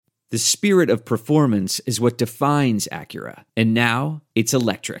The spirit of performance is what defines Acura, and now it's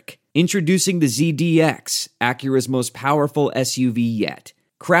electric. Introducing the ZDX, Acura's most powerful SUV yet.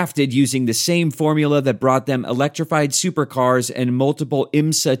 Crafted using the same formula that brought them electrified supercars and multiple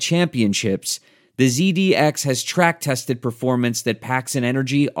IMSA championships, the ZDX has track-tested performance that packs an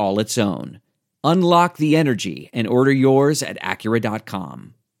energy all its own. Unlock the energy and order yours at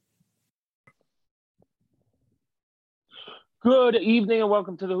Acura.com. Good evening and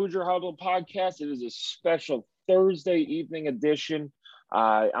welcome to the Hoosier Huddle podcast. It is a special Thursday evening edition.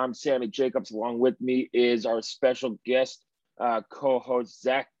 I'm Sammy Jacobs. Along with me is our special guest co-host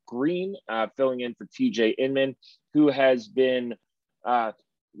Zach Green, filling in for TJ Inman, who has been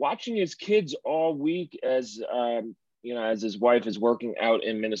watching his kids all week as as his wife is working out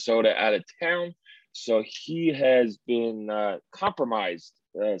in Minnesota out of town. So he has been compromised,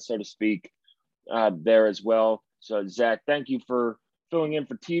 so to speak, there as well. So Zach, thank you for filling in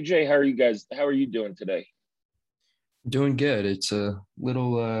for TJ. How are you doing today? Doing good. It's a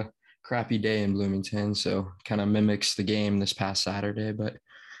little crappy day in Bloomington, so kind of mimics the game this past Saturday, but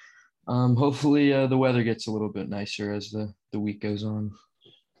hopefully the weather gets a little bit nicer as the week goes on.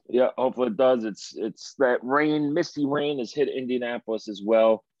 Yeah, hopefully it does. It's that rain, misty rain has hit Indianapolis as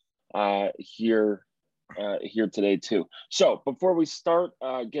well here today too. So before we start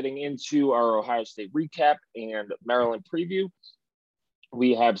getting into our Ohio State recap and Maryland preview,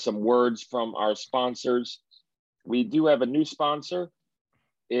 we have some words from our sponsors. We do have a new sponsor.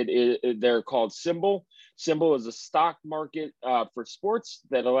 They're called Symbol. Symbol is a stock market for sports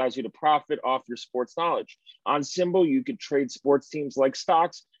that allows you to profit off your sports knowledge. On Symbol, you can trade sports teams like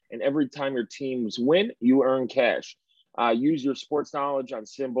stocks, and every time your teams win, you earn cash. Use your sports knowledge on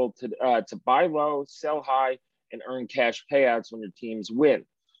Symbol to buy low, sell high, and earn cash payouts when your teams win.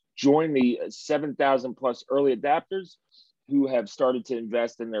 Join the 7,000 plus early adapters who have started to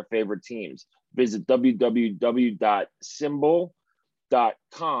invest in their favorite teams. Visit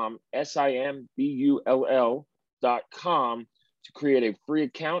www.symbol.com, SIMBULL.com to create a free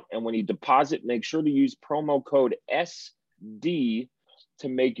account. And when you deposit, make sure to use promo code SD to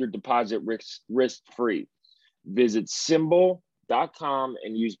make your deposit risk-free. Visit symbol.com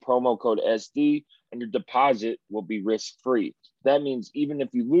and use promo code SD, and your deposit will be risk-free. That means even if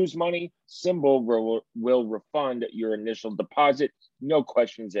you lose money, Symbol will refund your initial deposit, no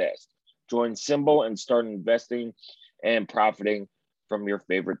questions asked. Join Symbol and start investing and profiting from your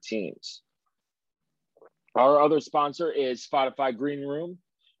favorite teams. Our other sponsor is Spotify Green Room.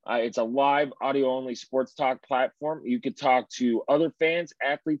 It's a live audio-only sports talk platform. You can talk to other fans,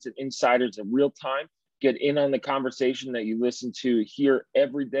 athletes, and insiders in real time. Get in on the conversation that you listen to here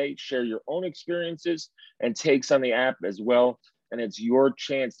every day. Share your own experiences and takes on the app as well. And it's your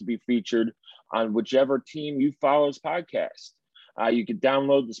chance to be featured on whichever team you follow's podcast. You can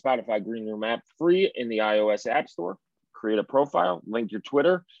download the Spotify Green Room app free in the iOS App Store. Create a profile, link your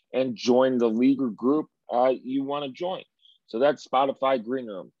Twitter, and join the league or group you want to join. So that's Spotify Green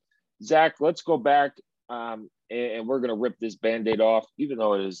Room. Zach, let's go back. And we're going to rip this Band-Aid off, even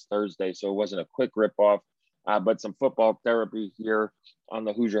though it is Thursday, so it wasn't a quick rip-off, but some football therapy here on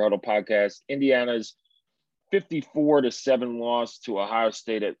the Hoosier Huddle podcast. Indiana's 54-7 loss to Ohio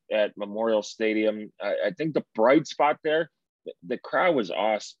State at Memorial Stadium. I think the bright spot there, the crowd was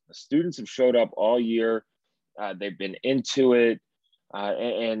awesome. The students have showed up all year. They've been into it.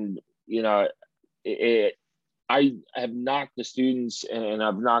 I have knocked the students and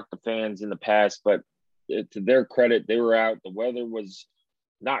I've knocked the fans in the past, but to their credit, they were out. The weather was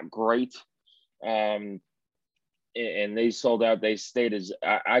not great. And they sold out. They stayed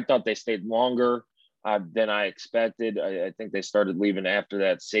I thought they stayed longer than I expected. I think they started leaving after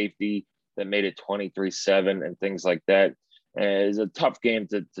that safety that made it 23-7 and things like that. And it was a tough game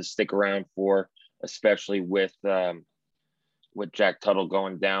to stick around for, especially with Jack Tuttle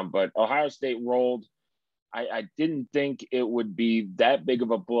going down. But Ohio State rolled. I didn't think it would be that big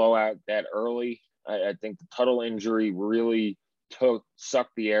of a blowout that early. I think the Tuttle injury really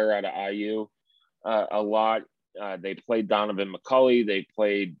sucked the air out of IU a lot. They played Donovan McCulley. They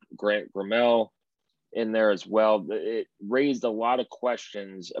played Grant Grimmel in there as well. It raised a lot of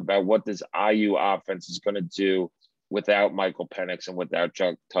questions about what this IU offense is going to do without Michael Penix and without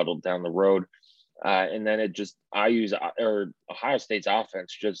Chuck Tuttle down the road. And then Ohio State's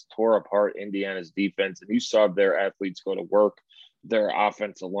offense just tore apart Indiana's defense. And you saw their athletes go to work. Their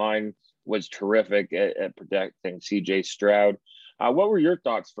offensive line was terrific at protecting CJ Stroud. What were your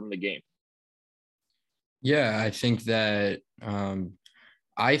thoughts from the game? Yeah, I think that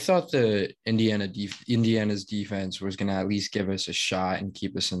I thought the Indiana's defense was going to at least give us a shot and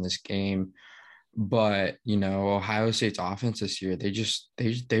keep us in this game. But, Ohio State's offense this year, they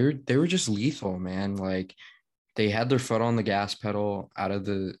were just lethal, man. Like they had their foot on the gas pedal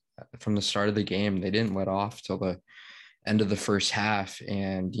from the start of the game. They didn't let off till the end of the first half.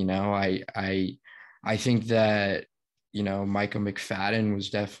 And, I think that, Michael McFadden was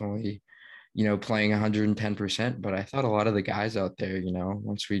definitely, playing 110%. But I thought a lot of the guys out there,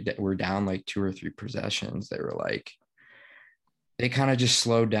 once we were down like 2 or 3 possessions, they kind of just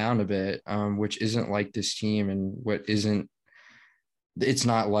slowed down a bit, which isn't like this team and it's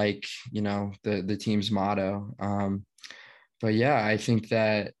not like, the team's motto. But yeah,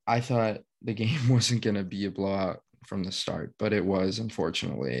 I thought the game wasn't going to be a blowout from the start, but it was,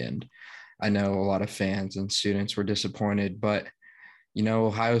 unfortunately. And I know a lot of fans and students were disappointed, but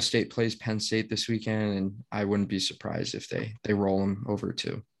Ohio State plays Penn State this weekend, and I wouldn't be surprised if they roll them over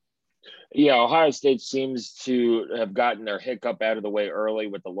too. Yeah, Ohio State seems to have gotten their hiccup out of the way early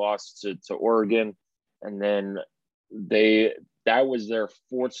with the loss to Oregon. And then that was their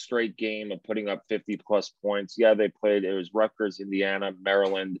fourth straight game of putting up 50 plus points. Yeah, they played, it was Rutgers, Indiana,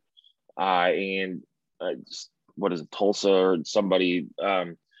 Maryland, and what is it, Tulsa or somebody,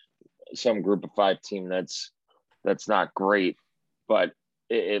 some group of 5 team that's not great, but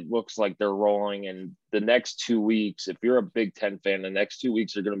it looks like they're rolling. And the next 2 weeks, if you're a Big Ten fan, the next 2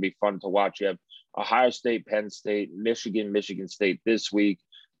 weeks are going to be fun to watch. You have Ohio State, Penn State, Michigan State this week.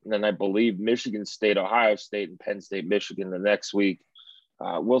 And then I believe Michigan State, Ohio State, and Penn State, Michigan the next week.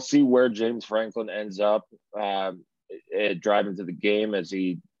 We'll see where James Franklin ends up driving to the game, as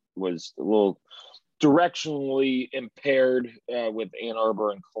he was a little directionally impaired with Ann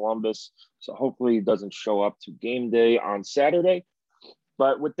Arbor and Columbus. So hopefully he doesn't show up to game day on Saturday.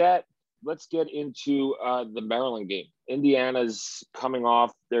 But with that, let's get into the Maryland game. Indiana's coming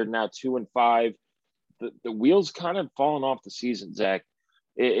off. They're now 2-5. The wheels kind of fallen off the season, Zach.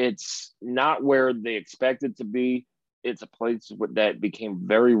 It's not where they expected to be. It's a place that became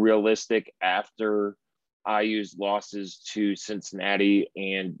very realistic after IU's losses to Cincinnati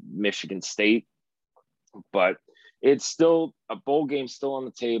and Michigan State. But it's still a bowl game still on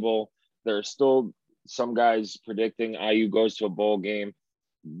the table. There's still some guys predicting IU goes to a bowl game.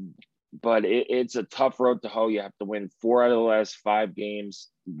 But it's a tough road to hoe. You have to win 4 out of the last 5 games.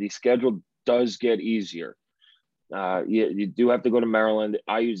 The schedule does get easier. You do have to go to Maryland.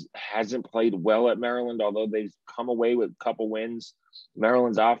 IU hasn't played well at Maryland, although they've come away with a couple wins.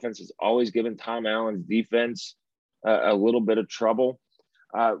 Maryland's offense has always given Tom Allen's defense a little bit of trouble.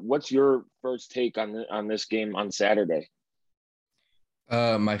 What's your first take on this game on Saturday?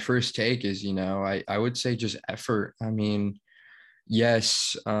 My first take is, I would say just effort. I mean,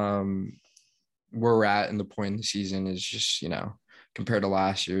 yes, where we're at in the point in the season is just, compared to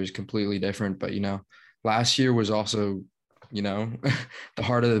last year is completely different. But, last year was also, the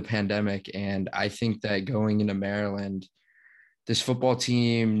heart of the pandemic. And I think that going into Maryland, this football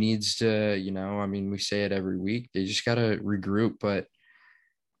team needs to, we say it every week, they just got to regroup. But,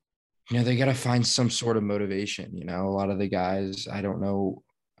 they got to find some sort of motivation. A lot of the guys, I don't know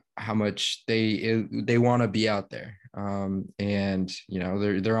how much they want to be out there. And,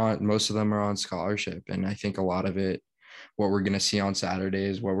 they're on, most of them are on scholarship. And I think a lot of it, what we're going to see on Saturday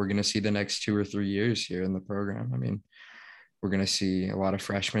is what we're going to see the next 2 or 3 years here in the program. I mean, we're going to see a lot of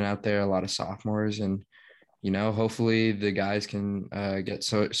freshmen out there, a lot of sophomores, and, hopefully the guys can get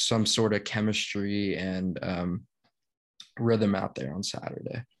some sort of chemistry and rhythm out there on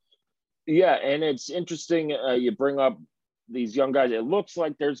Saturday. Yeah, and it's interesting you bring up these young guys. It looks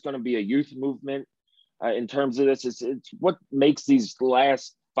like there's going to be a youth movement in terms of this. It's what makes these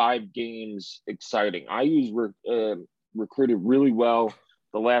last 5 games exciting. IU's recruited really well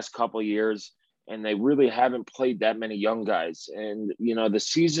the last couple of years, and they really haven't played that many young guys. And, the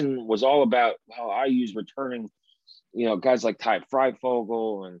season was all about how IU's returning, guys like Ty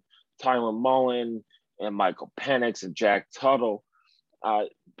Freifogel and Tyler Mullen and Michael Penix and Jack Tuttle.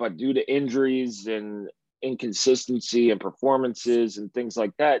 But due to injuries and inconsistency and performances and things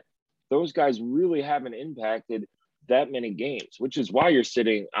like that, those guys really haven't impacted that many games, which is why IU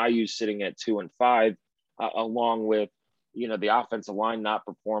sitting at 2-5, along with, the offensive line not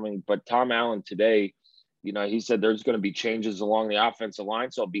performing. But Tom Allen today, he said there's going to be changes along the offensive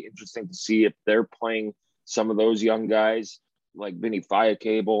line. So it'll be interesting to see if they're playing some of those young guys like Vinny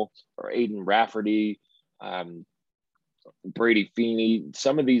Fiacable or Aiden Rafferty, Brady Feeney,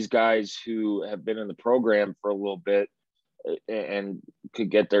 some of these guys who have been in the program for a little bit and could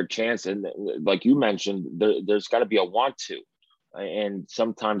get their chance. And like you mentioned, there's got to be a want to. And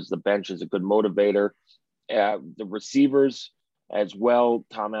sometimes the bench is a good motivator. The receivers as well.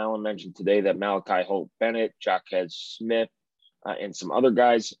 Tom Allen mentioned today that Malachi Holt Bennett, Jaquez Smith, and some other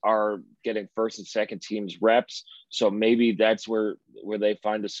guys are getting first and second teams reps. So maybe that's where they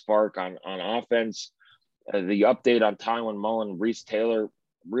find a spark on offense. The update on Tywin Mullen, Reese Taylor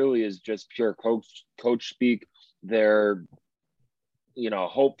really is just pure coach speak. They're,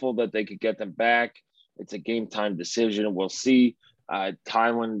 hopeful that they could get them back. It's a game time decision. We'll see.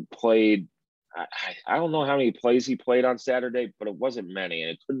 Tywin played, I don't know how many plays he played on Saturday, but it wasn't many,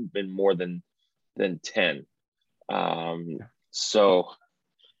 and it couldn't have been more than 10. So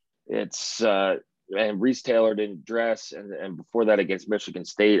it's and Reese Taylor didn't dress, and before that against Michigan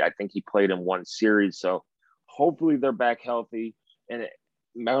State, I think he played in one series. So hopefully they're back healthy. And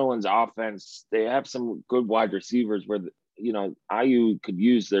Maryland's offense, they have some good wide receivers where IU could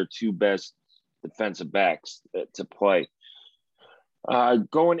use their two best defensive backs to play.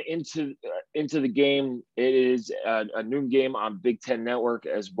 Going into the game, it is a noon game on Big Ten Network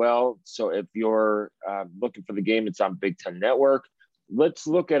as well. So if you're looking for the game, it's on Big Ten Network. Let's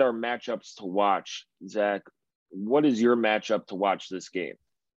look at our matchups to watch. Zach, what is your matchup to watch this game?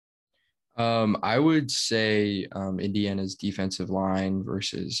 I would say Indiana's defensive line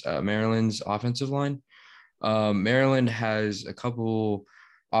versus Maryland's offensive line. Maryland has a couple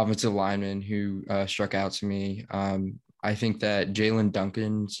offensive linemen who struck out to me. I think that Jalen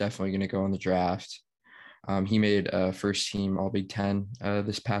Duncan is definitely going to go in the draft. He made a first team All Big Ten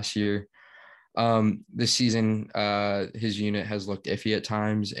this past year. This season, his unit has looked iffy at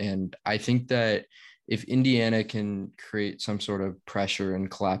times. And I think that if Indiana can create some sort of pressure and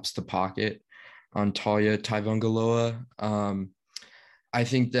collapse the pocket on Talia Taivangaloa, I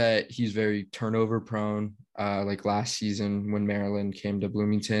think that he's very turnover prone. Like last season when Maryland came to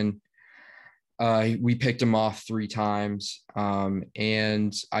Bloomington, we picked him off 3 times.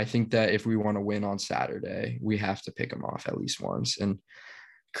 And I think that if we want to win on Saturday, we have to pick him off at least once and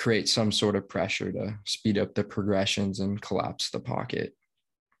create some sort of pressure to speed up the progressions and collapse the pocket.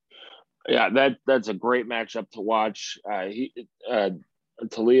 Yeah, that's a great matchup to watch.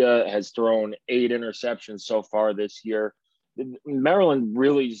 Talia has thrown 8 interceptions so far this year. Maryland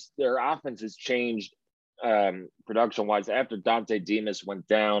really, their offense has changed production-wise after Dante Demas went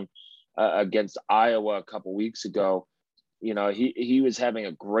down against Iowa a couple weeks ago. He was having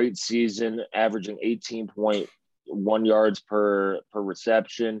a great season, averaging 18.1 yards per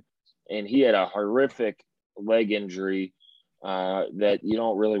reception, and he had a horrific leg injury that you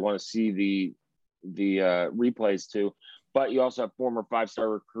don't really want to see the replays to. But you also have former 5-star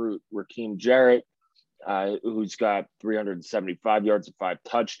recruit Raheem Jarrett, who's got 375 yards and 5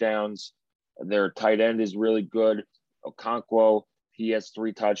 touchdowns. Their tight end is really good. Okonkwo, he has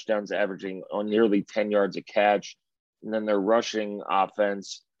 3 touchdowns, averaging on nearly 10 yards a catch. And then their rushing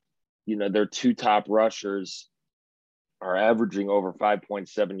offense, their 2 top rushers are averaging over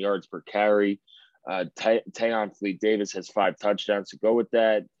 5.7 yards per carry. Tayon Fleet Davis has 5 touchdowns to go with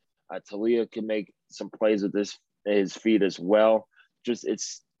that. Talia can make some plays with his feet as well.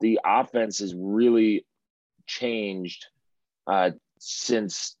 The offense has really changed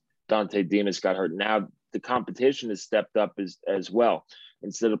since Dante Demas got hurt. Now the competition has stepped up as well.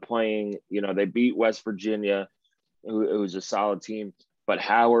 Instead of playing, they beat West Virginia, who was a solid team, but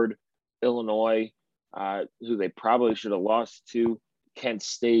Howard, Illinois, who they probably should have lost to, Kent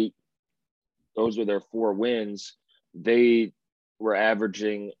State, those were their 4 wins. They were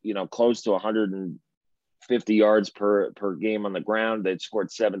averaging, close to 150 yards per game on the ground. They'd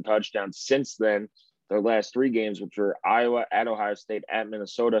scored 7 touchdowns. Since then, their last 3 games, which were Iowa, at Ohio State, at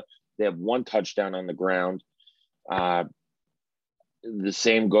Minnesota, they have 1 touchdown on the ground. The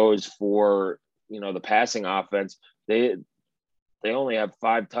same goes for, the passing offense. They only have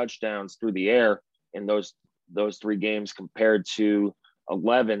 5 touchdowns through the air in those 3 games compared to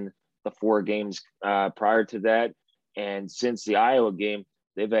 11 the 4 games prior to that. And since the Iowa game,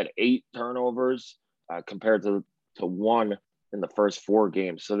 they've had 8 turnovers compared to 1 in the first 4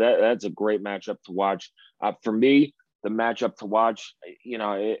 games. So that's a great matchup to watch. For me, the matchup to watch,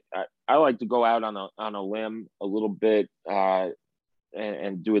 I like to go out on a limb a little bit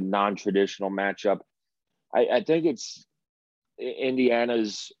and do a non-traditional matchup. I think it's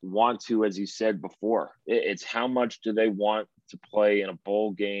Indiana's want to, as you said before. It's how much do they want to play in a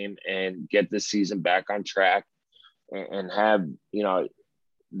bowl game and get this season back on track and have,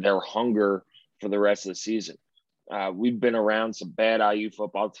 their hunger for the rest of the season. We've been around some bad IU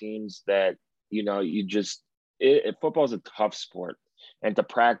football teams that, football is a tough sport. And to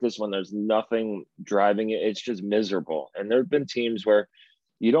practice when there's nothing driving it, it's just miserable. And there have been teams where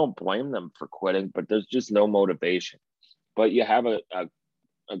you don't blame them for quitting, but there's just no motivation. But you have a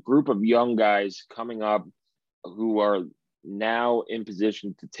group of young guys coming up who are now in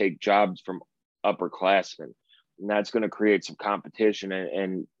position to take jobs from upperclassmen. And that's going to create some competition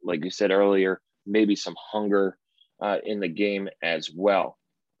and, like you said earlier, maybe some hunger in the game as well.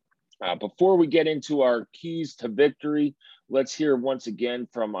 Before we get into our keys to victory, let's hear once again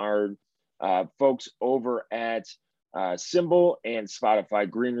from our folks over at Symbol and Spotify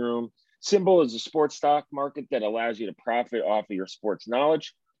Green Room. Symbol is a sports stock market that allows you to profit off of your sports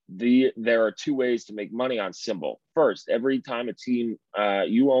knowledge. There are two ways to make money on Symbol. First, every time a team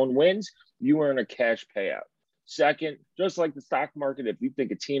you own wins, you earn a cash payout. Second, just like the stock market, if you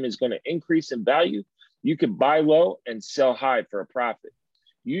think a team is going to increase in value, you can buy low and sell high for a profit.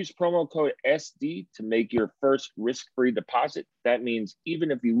 Use promo code SD to make your first risk-free deposit. That means even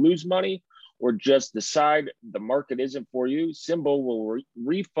if you lose money or just decide the market isn't for you, Symbol will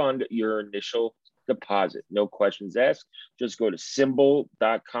refund your initial deposit. No questions asked. Just go to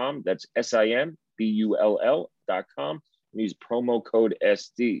symbol.com. That's SIMBULL.com and use promo code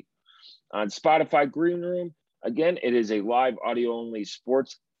SD. On Spotify Green Room, again, it is a live audio-only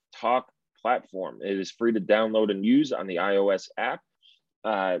sports talk platform. It is free to download and use on the iOS app.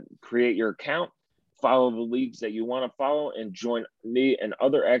 Create your account, follow the leagues that you want to follow, and join me and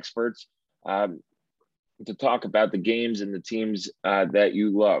other experts to talk about the games and the teams that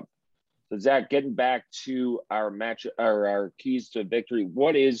you love. So, Zach, getting back to our match or our keys to victory,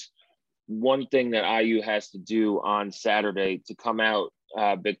 what is one thing that IU has to do on Saturday to come out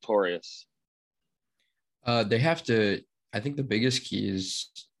victorious? They have to. I think the biggest key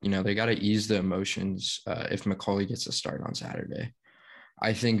is, they got to ease the emotions if Macaulay gets a start on Saturday.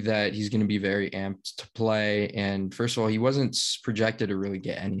 I think that he's going to be very amped to play. And first of all, he wasn't projected to really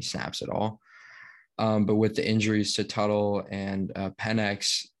get any snaps at all. But with the injuries to Huddle and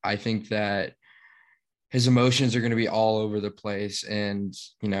Penix, I think that his emotions are going to be all over the place. And,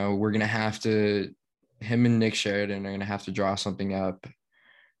 we're going to have to, him and Nick Sheridan are going to have to draw something up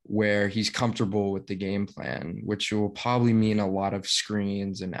where he's comfortable with the game plan, which will probably mean a lot of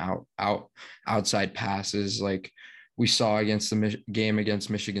screens and outside passes like we saw against the game against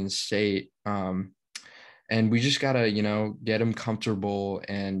Michigan State. And we just got to, get him comfortable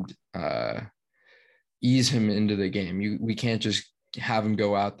and ease him into the game. We can't just have him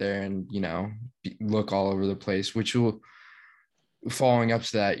go out there and, look all over the place, which will, following up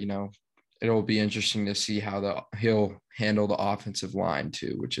to that, it'll be interesting to see how he'll handle the offensive line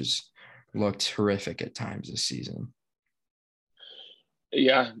too, which has looked horrific at times this season.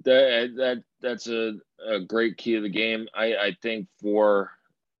 Yeah, that's a great key of the game. I think for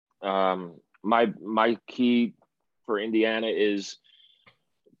my key for Indiana is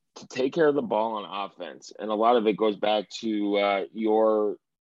to take care of the ball on offense, and a lot of it goes back to your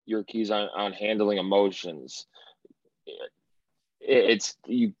keys on handling emotions. It's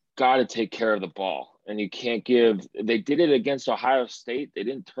you got to take care of the ball, and you can't give. They did it against Ohio State. They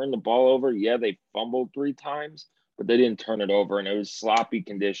didn't turn the ball over. Yeah, they fumbled 3 times. But they didn't turn it over, and it was sloppy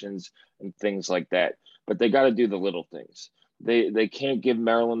conditions and things like that. But they got to do the little things. They can't give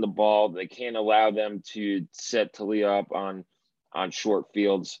Maryland the ball. They can't allow them to set Talia up on short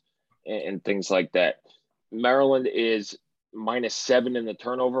fields and things like that. Maryland is -7 in the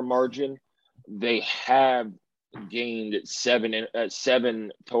turnover margin. They have gained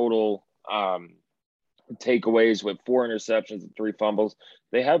seven total takeaways with 4 interceptions and 3 fumbles.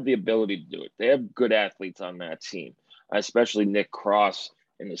 They have the ability to do it. They have good athletes on that team, especially Nick Cross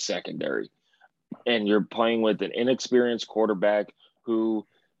in the secondary. And you're playing with an inexperienced quarterback who,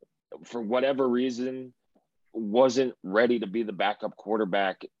 for whatever reason, wasn't ready to be the backup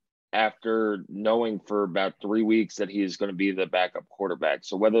quarterback after knowing for about 3 weeks that he is going to be the backup quarterback.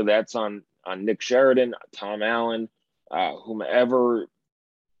 So whether that's on Nick Sheridan, Tom Allen, whomever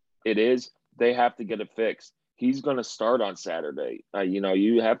it is, they have to get it fixed. He's going to start on Saturday.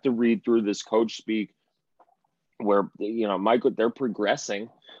 You have to read through this coach speak where, Michael, they're progressing,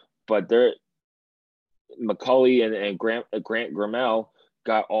 but Macaulay and Grant Grimmel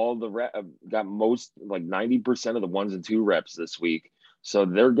got got most, like 90% of the 1s and 2 reps this week. So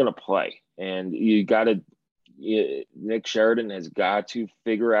they're going to play, and Nick Sheridan has got to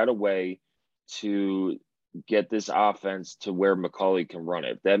figure out a way to get this offense to where Macaulay can run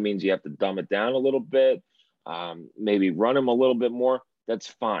it. If that means you have to dumb it down a little bit, maybe run him a little bit more, that's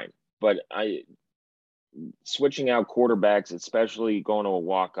fine. But switching out quarterbacks, especially going to a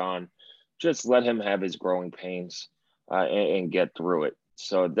walk-on, just let him have his growing pains and get through it.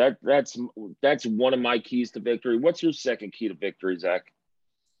 So that's one of my keys to victory. What's your second key to victory, Zach?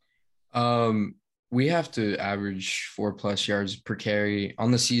 We have to average 4+ yards per carry.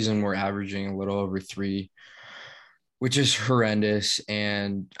 On the season, we're averaging a little over 3, which is horrendous.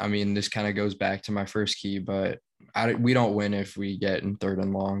 And I mean, this kind of goes back to my first key, but we don't win if we get in 3rd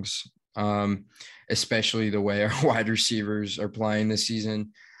and longs. especially the way our wide receivers are playing this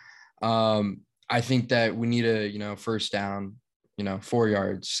season. I think that we need a, first down, 4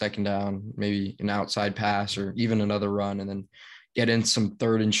 yards, second down, maybe an outside pass or even another run, and then get in some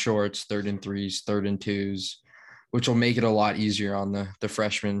third and shorts, third and threes, third and twos, which will make it a lot easier on the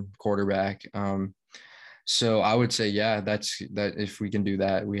freshman quarterback. So I would say, yeah, that if we can do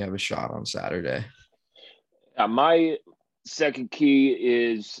that, we have a shot on Saturday. My second key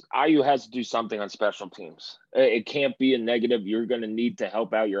is IU has to do something on special teams. It can't be a negative. You're going to need to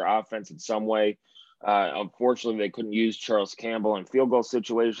help out your offense in some way. Unfortunately, they couldn't use Charles Campbell in field goal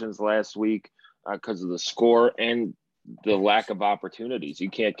situations last week because of the score and the lack of opportunities. You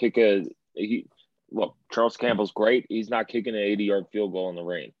can't kick look, Charles Campbell's great. He's not kicking an 80-yard field goal in the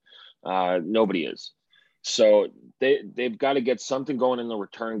rain. Nobody is. So they've got to get something going in the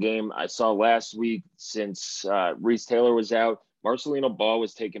return game. I saw last week, since Reese Taylor was out, Marcelino Ball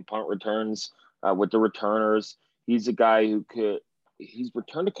was taking punt returns with the returners. He's a guy he's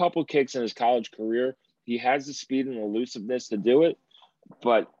returned a couple kicks in his college career. He has the speed and elusiveness to do it,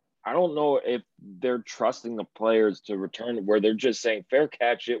 but I don't know if they're trusting the players to return, where they're just saying, fair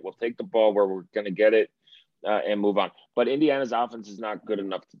catch it, we'll take the ball where we're going to get it and move on. But Indiana's offense is not good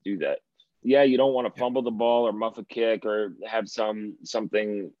enough to do that. Yeah, you don't want to fumble the ball or muff a kick or have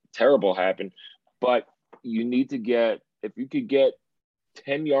something terrible happen, but you need to if you could get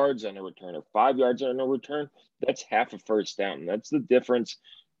 10 yards on a return or 5 yards on a return, that's half a first down. That's the difference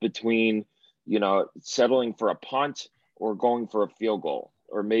between, settling for a punt or going for a field goal,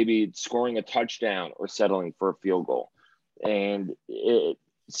 or maybe scoring a touchdown or settling for a field goal. And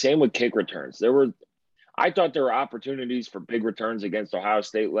same with kick returns. I thought there were opportunities for big returns against Ohio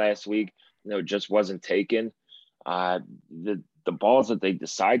State last week. It just wasn't taken. The balls that they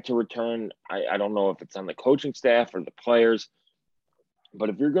decide to return, I don't know if it's on the coaching staff or the players, but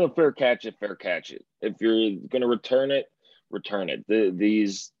if you're going to fair catch it, fair catch it. If you're going to return it, return it.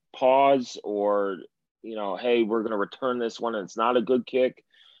 These pause or, hey, we're going to return this one and it's not a good kick.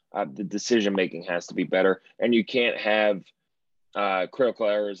 The decision-making has to be better. And you can't have critical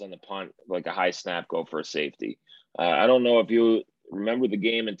errors on the punt, like a high snap go for a safety. I don't know if you remember the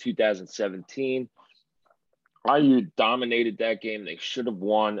game in 2017. IU dominated that game. They should have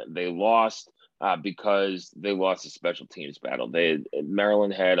won. They lost because they lost a special teams battle.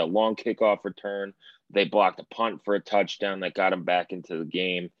 Maryland had a long kickoff return. They blocked a punt for a touchdown that got them back into the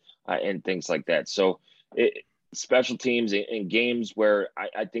game and things like that. So special teams in games where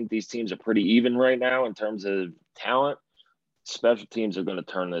I think these teams are pretty even right now in terms of talent, special teams are going to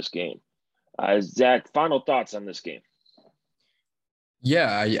turn this game. Zach, final thoughts on this game?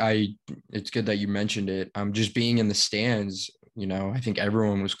 Yeah, I it's good that you mentioned it. Just being in the stands, I think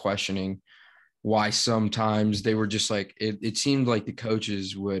everyone was questioning why sometimes they were just like, it seemed like the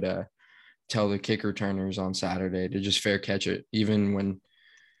coaches would tell the kick returners on Saturday to just fair catch it, even when,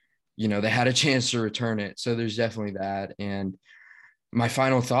 they had a chance to return it. So there's definitely that. And my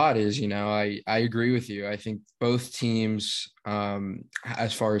final thought is, I agree with you. I think both teams,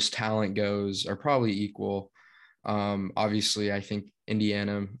 as far as talent goes, are probably equal. Obviously, I think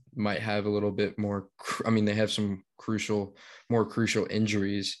Indiana might have a little bit more. They have some more crucial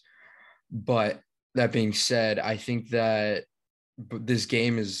injuries. But that being said, I think that this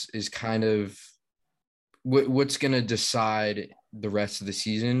game is kind of what's going to decide the rest of the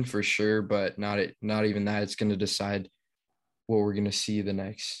season for sure. But not even that. It's going to decide what we're going to see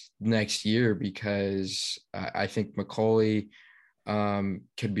the next year, because I think McCauley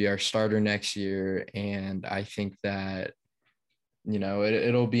could be our starter next year. And I think that,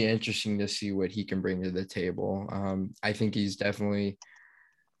 it'll be interesting to see what he can bring to the table. I think he's definitely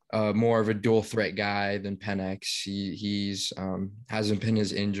more of a dual threat guy than Penix. He's hasn't been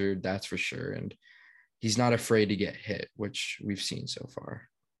as injured, that's for sure. And he's not afraid to get hit, which we've seen so far.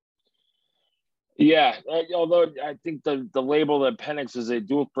 Yeah, although I think the label that Penix is a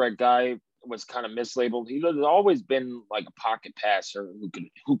dual threat guy was kind of mislabeled. He has always been like a pocket passer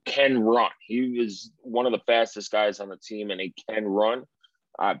who can run. He was one of the fastest guys on the team, and he can run.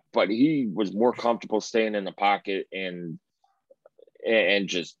 But he was more comfortable staying in the pocket and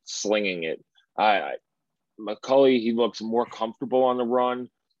just slinging it. McCauley, he looks more comfortable on the run.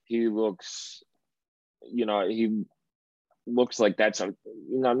 He looks, he looks like that's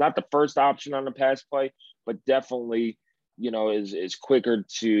not the first option on the pass play, but definitely, is quicker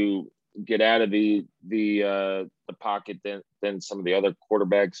to get out of the pocket than some of the other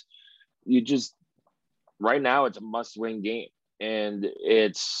quarterbacks. Right now it's a must-win game, and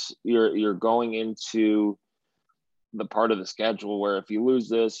you're going into the part of the schedule where if you lose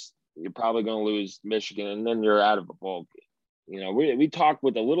this, you're probably going to lose Michigan, and then you're out of a bowl game. we talk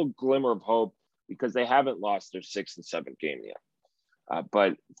with a little glimmer of hope because they haven't lost their 6th and 7th game yet.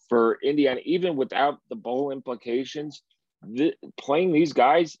 But for Indiana, even without the bowl implications, playing these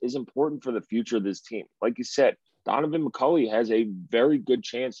guys is important for the future of this team. Like you said, Donovan McCulley has a very good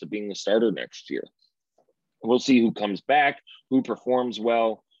chance of being the starter next year. We'll see who comes back, who performs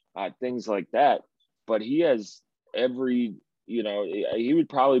well, things like that. But he has every, he would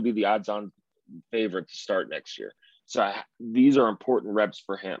probably be the odds-on favorite to start next year. So these are important reps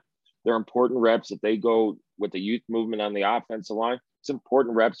for him. They're important reps. If they go with the youth movement on the offensive line, it's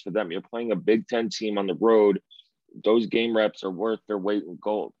important reps for them. You're playing a Big Ten team on the road. Those game reps are worth their weight in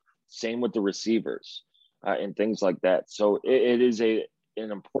gold. Same with the receivers and things like that. So it is an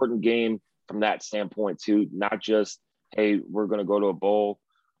important game from that standpoint too. Not just, hey, we're going to go to a bowl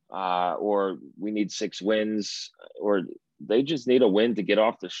or we need 6 wins, or they just need a win to get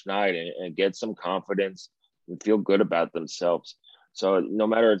off the schneid and get some confidence and feel good about themselves. So no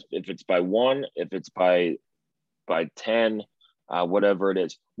matter if it's by 1, if it's by 10, whatever it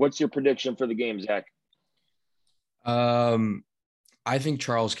is. What's your prediction for the game, Zach? I think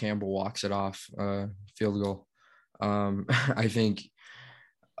Charles Campbell walks it off, field goal. I think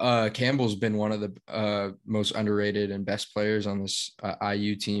Campbell's been one of the most underrated and best players on this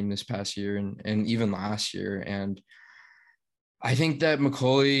IU team this past year and even last year. And I think that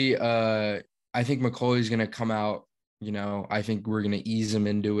McCulley's going to come out, I think we're going to ease him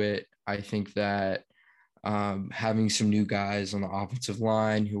into it. I think that having some new guys on the offensive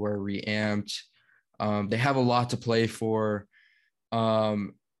line who are reamped, they have a lot to play for.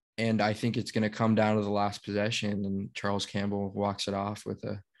 And I think it's going to come down to the last possession, and Charles Campbell walks it off with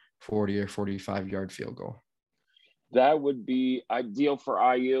a 40 or 45-yard field goal. That would be ideal for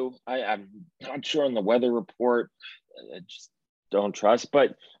IU. I'm not sure on the weather report. I just don't trust.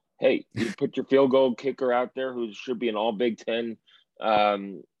 But, hey, you put your field goal kicker out there who should be an all Big Ten,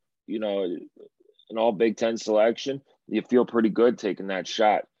 an all Big Ten selection. You feel pretty good taking that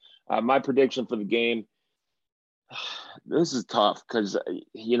shot. My prediction for the game, this is tough because,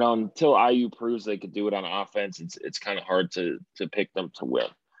 until IU proves they could do it on offense, it's kind of hard to pick them to win.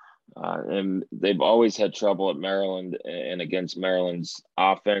 And they've always had trouble at Maryland and against Maryland's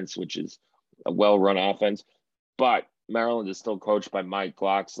offense, which is a well-run offense. But Maryland is still coached by Mike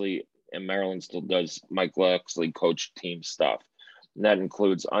Locksley, and Maryland still does Mike Locksley coach team stuff. And that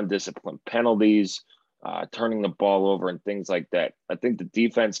includes undisciplined penalties, turning the ball over and things like that. I think the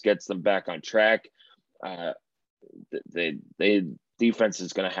defense gets them back on track. The defense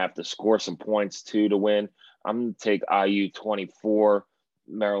is going to have to score some points too to win. I'm going to take IU 24,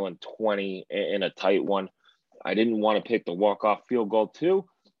 Maryland 20 in a tight one. I didn't want to pick the walk-off field goal too,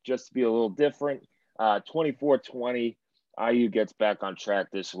 just to be a little different. 24-20, IU gets back on track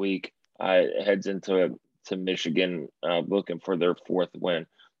this week. Heads into Michigan looking for their 4th win.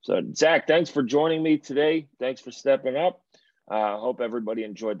 So, Zach, thanks for joining me today. Thanks for stepping up. Hope everybody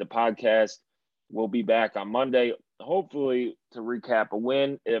enjoyed the podcast. We'll be back on Monday, hopefully to recap a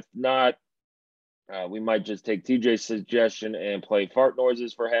win. If not, we might just take TJ's suggestion and play fart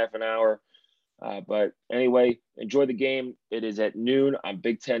noises for half an hour. But anyway, enjoy the game. It is at noon on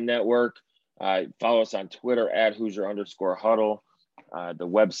Big Ten Network. Follow us on Twitter at Hoosier_Huddle. The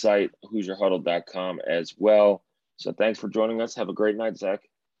website, HoosierHuddle.com as well. So thanks for joining us. Have a great night, Zach.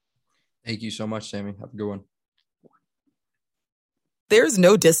 Thank you so much, Sammy. Have a good one. There's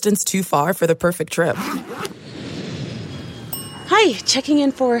no distance too far for the perfect trip. Hi, checking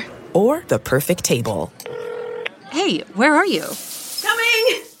in for... Or the perfect table. Hey, where are you?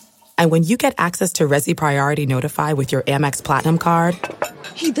 Coming! And when you get access to Resi Priority Notify with your Amex Platinum card...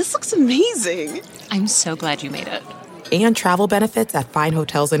 Hey, this looks amazing. I'm so glad you made it. And travel benefits at fine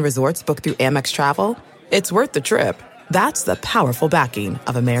hotels and resorts booked through Amex Travel, it's worth the trip. That's the powerful backing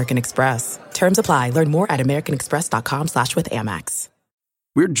of American Express. Terms apply. Learn more at americanexpress.com/withAmex.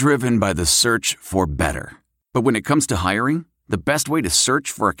 We're driven by the search for better. But when it comes to hiring, the best way to search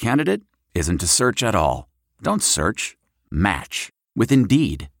for a candidate isn't to search at all. Don't search. Match. With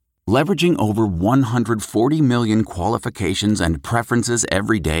Indeed. Leveraging over 140 million qualifications and preferences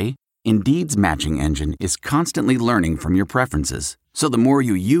every day, Indeed's matching engine is constantly learning from your preferences. So the more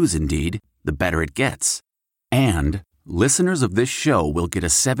you use Indeed, the better it gets. And listeners of this show will get a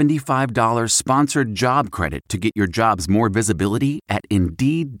 $75 sponsored job credit to get your jobs more visibility at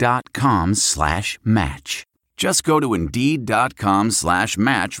Indeed.com/match. Just go to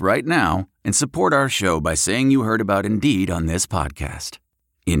Indeed.com/match right now and support our show by saying you heard about Indeed on this podcast.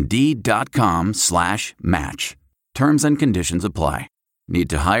 Indeed.com/match. Terms and conditions apply. Need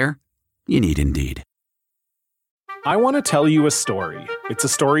to hire? You need Indeed. I want to tell you a story. It's a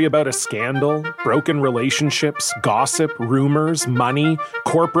story about a scandal, broken relationships, gossip, rumors, money,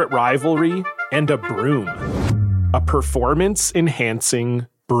 corporate rivalry, and a broom. A performance-enhancing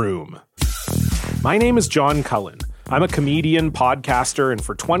broom. My name is John Cullen. I'm a comedian, podcaster, and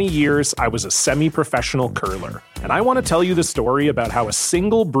for 20 years, I was a semi-professional curler. And I want to tell you the story about how a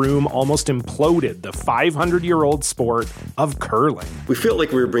single broom almost imploded the 500-year-old sport of curling. We felt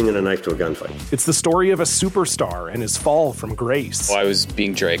like we were bringing a knife to a gunfight. It's the story of a superstar and his fall from grace. Well, I was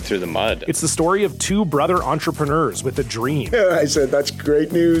being dragged through the mud. It's the story of two brother entrepreneurs with a dream. I said, that's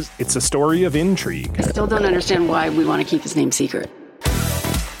great news. It's a story of intrigue. I still don't understand why we want to keep his name secret.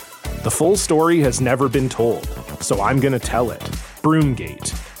 The full story has never been told, so I'm going to tell it.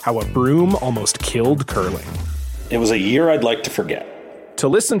 Broomgate, how a broom almost killed curling. It was a year I'd like to forget. To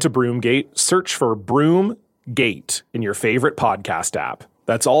listen to Broomgate, search for Broomgate in your favorite podcast app.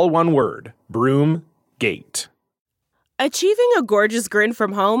 That's all one word, Broomgate. Achieving a gorgeous grin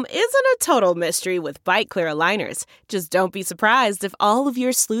from home isn't a total mystery with Bite Clear aligners. Just don't be surprised if all of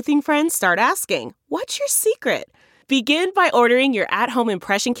your sleuthing friends start asking, "What's your secret?" Begin by ordering your at-home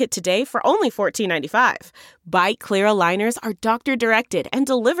impression kit today for only $14.95. Bite Clear aligners are doctor-directed and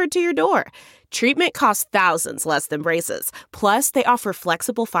delivered to your door. Treatment costs thousands less than braces. Plus, they offer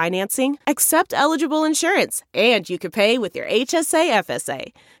flexible financing, accept eligible insurance, and you can pay with your HSA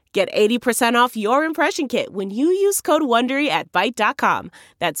FSA. Get 80% off your impression kit when you use code WONDERY at Byte.com.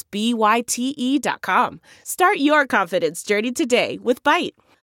 That's BYTE.com. Start your confidence journey today with Byte.